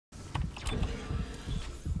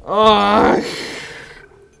Oh,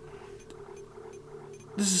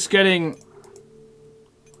 this is getting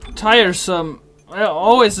tiresome.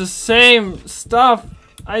 Always the same stuff.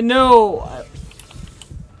 I know.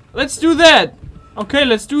 Let's do that. Okay,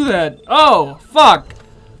 let's do that. Oh, fuck.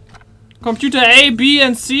 Computer A, B,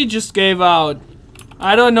 and C just gave out.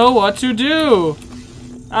 I don't know what to do.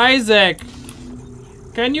 Isaac,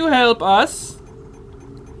 can you help us?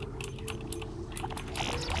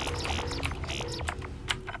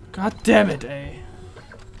 God damn it, A.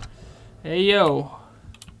 Hey, yo.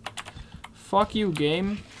 Fuck you,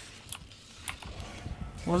 game.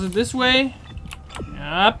 Was it this way?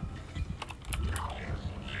 Yup.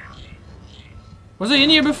 Was I in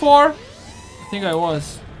here before? I think I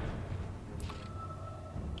was.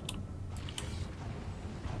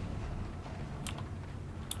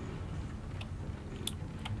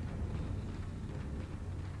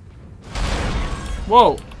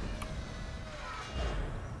 Whoa.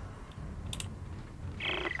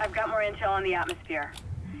 I've got more intel on the atmosphere.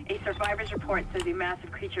 A survivor's report says a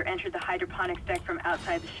massive creature entered the hydroponics deck from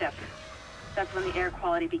outside the ship. That's when the air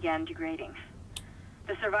quality began degrading.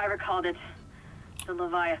 The survivor called it the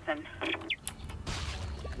Leviathan.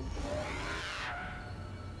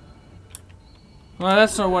 Well,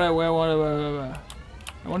 that's not what I wanted.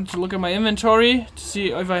 I wanted to look at my inventory to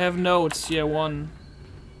see if I have notes. Yeah, one.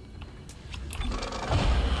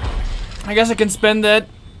 I guess I can spend that.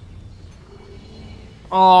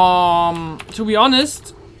 To be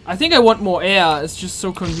honest, I think I want more air. It's just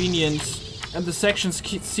so convenient, and the sections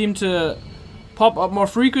seem to pop up more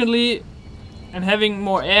frequently, and having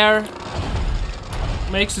more air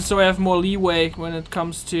makes it so I have more leeway when it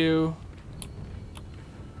comes to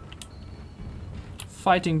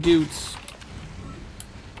fighting dudes.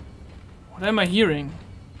 What am I hearing?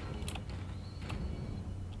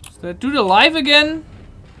 Is that dude alive again?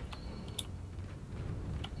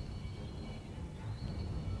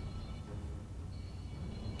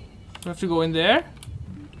 Do I have to go in there?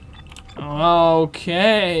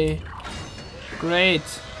 Okay. Great.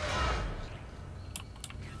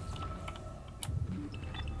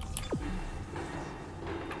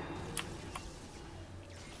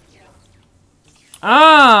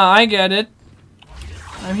 Ah, I get it.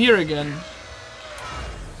 I'm here again.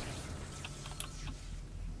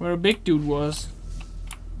 Where a big dude was.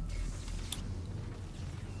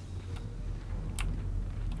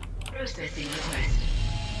 Processing request.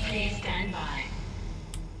 Please stand by.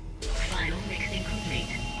 Final mixing complete.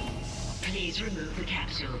 Please remove the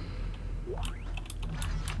capsule.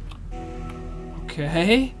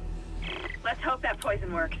 Okay. Let's hope that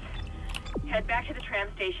poison works. Head back to the tram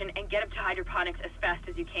station and get up to hydroponics as fast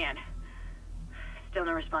as you can. Still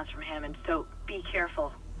no response from Hammond, so be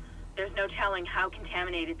careful. There's no telling how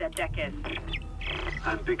contaminated that deck is.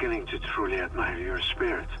 I'm beginning to truly admire your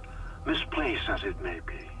spirit, misplaced as it may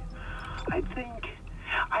be. I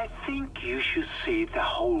think you should see the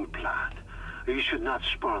whole plan. You should not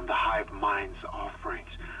spurn the hive mind's offerings.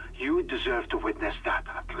 You deserve to witness that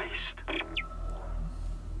at least.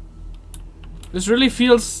 This really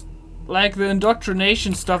feels like the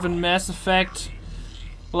indoctrination stuff in Mass Effect.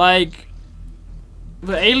 Like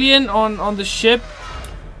the alien on the ship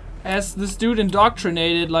has this dude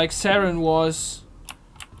indoctrinated like Saren was.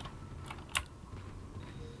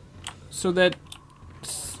 So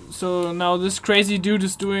now this crazy dude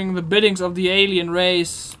is doing the biddings of the alien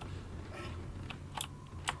race.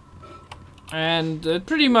 And it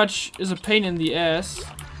pretty much is a pain in the ass.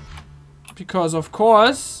 Because of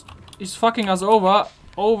course, he's fucking us over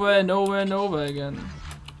and over and over again.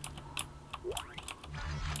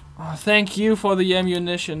 Oh, thank you for the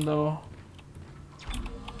ammunition though.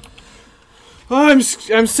 Oh,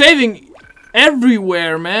 I'm saving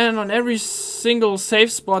everywhere, man. On every single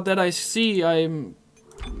safe spot that I see, I'm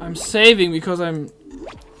saving because I'm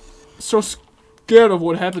so scared of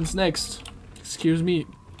what happens next. Excuse me.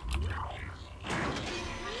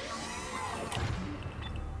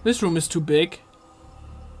 This room is too big.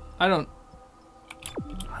 I don't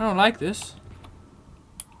like this.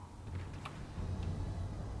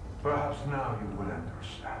 Perhaps now you will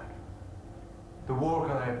understand. The work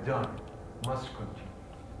I have done must continue.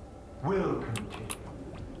 Will continue.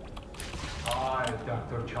 I,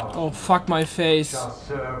 Dr. Charles, Oh, fuck my face. shall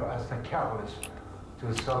serve as the catalyst to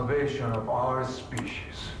the salvation of our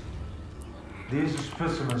species. These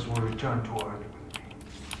specimens will return to Earth with me.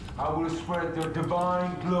 I will spread their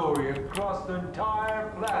divine glory across the entire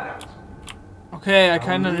planet. Okay, I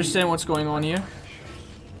kind of understand what's going on here.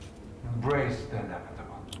 Embrace the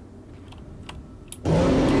inevitable.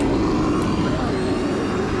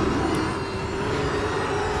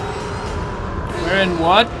 Where and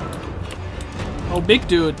what? Oh, big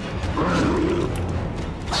dude.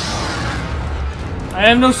 I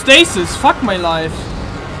have no stasis. Fuck my life.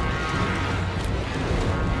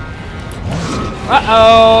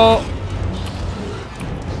 Uh-oh.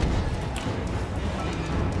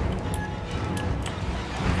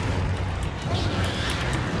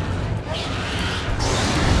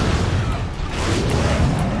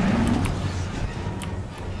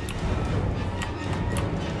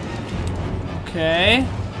 Okay.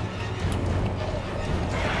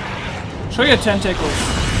 Show your tentacles.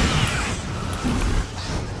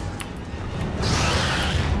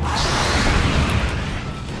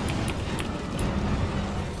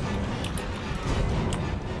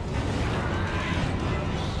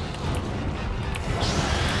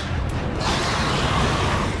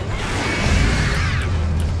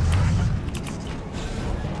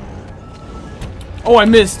 Oh, I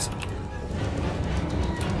missed.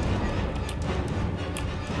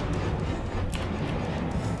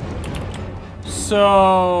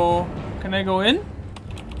 So, can I go in?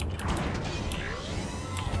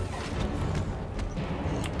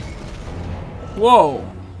 Whoa.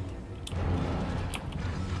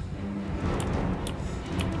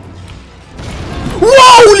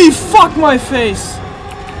 Holy fuck my face.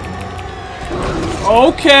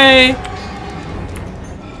 Okay.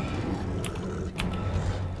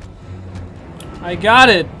 I got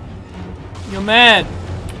it. You're mad.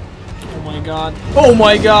 Oh my god. Oh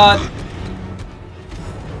my god.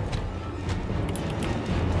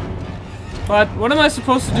 But what am I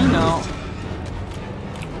supposed to do now?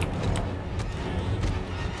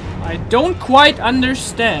 I don't quite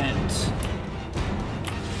understand.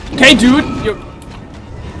 Okay, dude, you're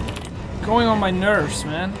going on my nerves,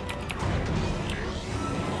 man.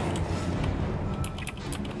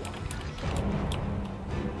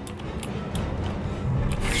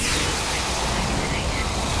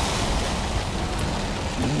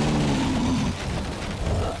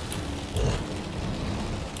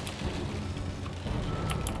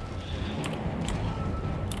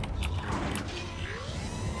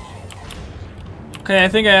 Okay, I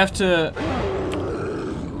think I have to...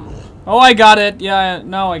 Oh, I got it. Yeah,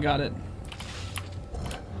 now I got it.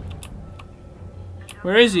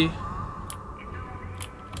 Where is he?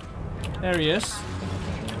 There he is.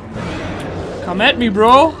 Come at me,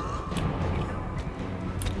 bro.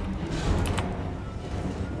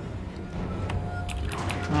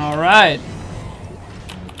 Alright.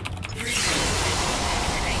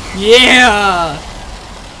 Yeah!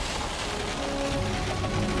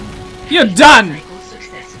 You're done!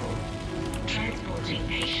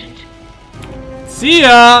 See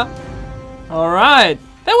ya! Alright.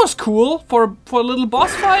 That was cool for a little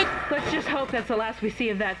boss fight. Let's just hope that's the last we see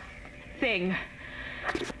of that thing.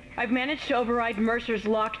 I've managed to override Mercer's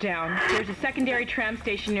lockdown. There's a secondary tram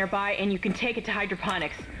station nearby and you can take it to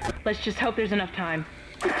hydroponics. Let's just hope there's enough time.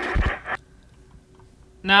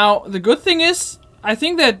 Now, the good thing is, I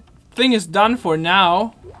think that thing is done for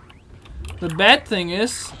now. The bad thing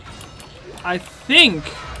is, I think...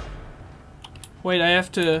 Wait, I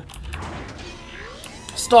have to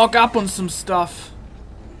stock up on some stuff.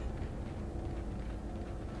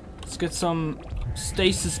 Let's get some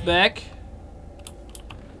stasis back.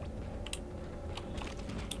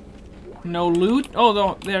 No loot? Oh,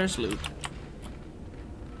 no, there's loot.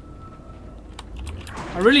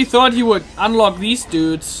 I really thought he would unlock these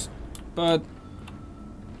dudes, but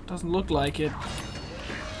doesn't look like it.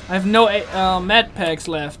 I have no med packs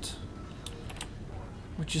left,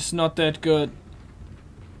 which is not that good.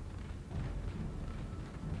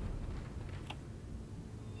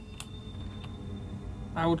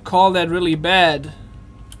 I would call that really bad.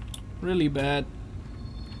 Really bad.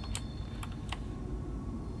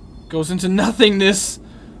 Goes into nothingness.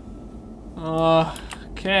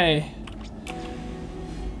 Okay.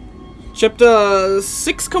 Chapter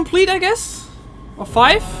 6 complete, I guess? Or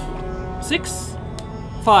 5? 6?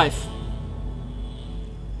 5.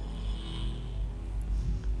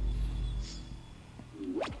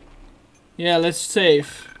 Yeah, let's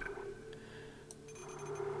save.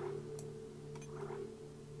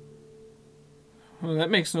 Oh,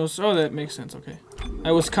 that makes no sense. Oh, that makes sense, okay.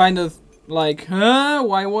 I was kind of like, huh?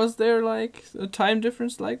 Why was there like a time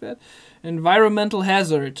difference like that? Environmental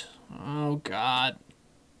hazard. Oh, God.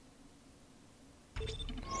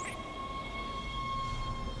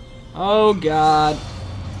 Oh, God.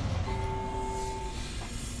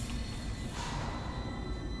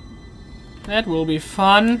 That will be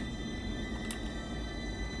fun.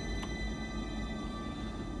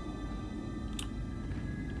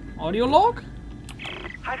 Audio log?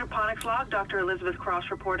 Hydroponics log, Dr. Elizabeth Cross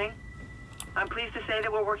reporting. I'm pleased to say that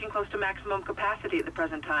we're working close to maximum capacity at the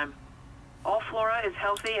present time. All flora is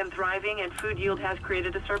healthy and thriving, and food yield has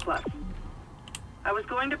created a surplus. I was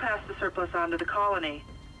going to pass the surplus on to the colony,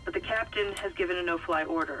 but the captain has given a no-fly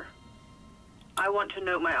order. I want to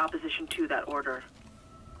note my opposition to that order.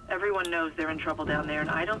 Everyone knows they're in trouble down there, and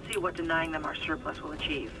I don't see what denying them our surplus will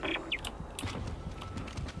achieve.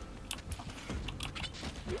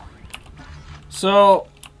 So...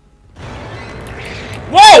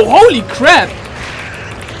 Whoa! Holy crap!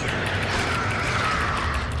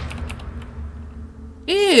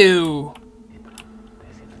 Ew!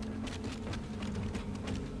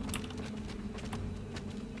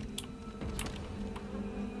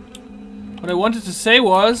 What I wanted to say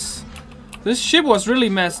was... This ship was really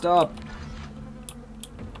messed up.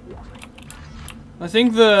 I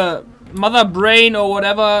think the mother brain or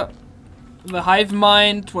whatever, the hive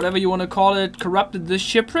mind, whatever you want to call it, corrupted this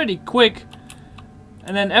ship pretty quick.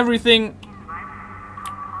 And then everything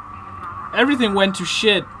went to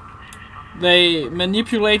shit. They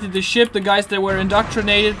manipulated the ship, the guys that were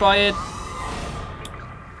indoctrinated by it.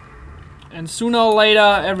 And sooner or later,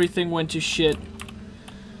 everything went to shit.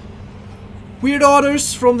 Weird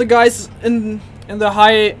orders from the guys in the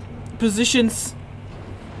high positions.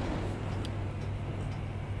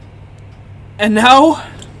 And now,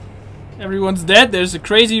 everyone's dead. There's a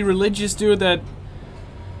crazy religious dude that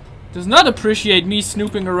does not appreciate me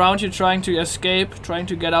snooping around here trying to escape, trying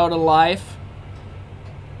to get out alive.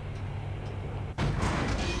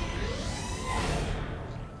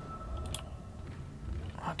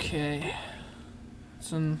 Okay.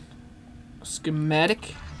 It's a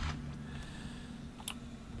schematic.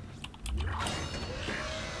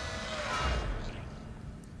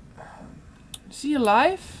 Is he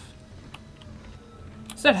alive?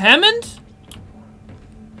 Is that Hammond?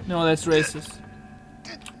 No, that's racist.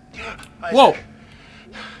 Isaac, whoa!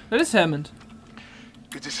 That is Hammond.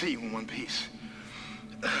 good to see you in one piece.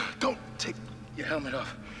 Don't take your helmet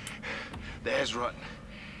off. The air's rotten.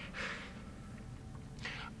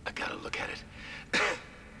 I gotta look at it.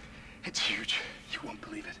 It's huge. You won't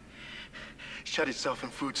believe it. Shut itself in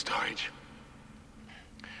food storage.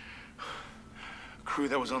 Crew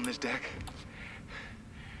that was on this deck,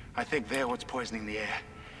 I think they're what's poisoning the air.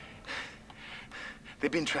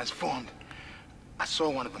 They've been transformed. I saw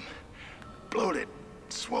one of them. Bloated,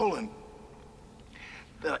 swollen.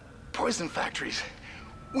 They're like poison factories.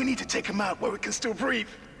 We need to take them out where we can still breathe.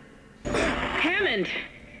 Hammond!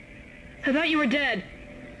 I thought you were dead.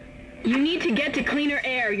 You need to get to cleaner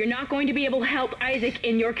air. You're not going to be able to help Isaac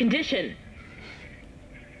in your condition.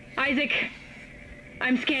 Isaac,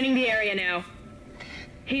 I'm scanning the area now.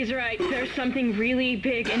 He's right. There's something really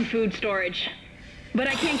big in food storage. But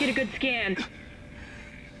I can't get a good scan.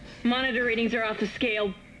 Monitor readings are off the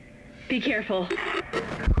scale. Be careful.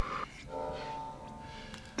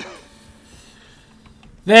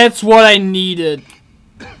 That's what I needed.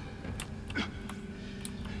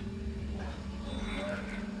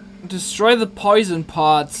 Destroy the poison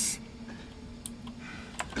pods.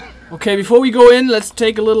 Okay, before we go in, let's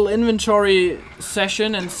take a little inventory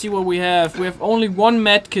session and see what we have. We have only one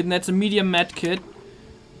medkit, and that's a medium medkit.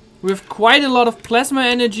 We have quite a lot of plasma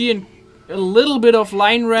energy and a little bit of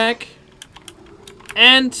line rack.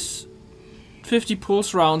 And 50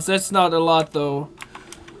 pulse rounds. That's not a lot, though.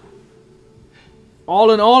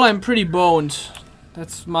 All in all, I'm pretty boned.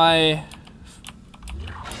 That's my...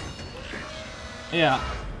 yeah,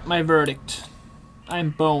 my verdict.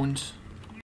 I'm boned.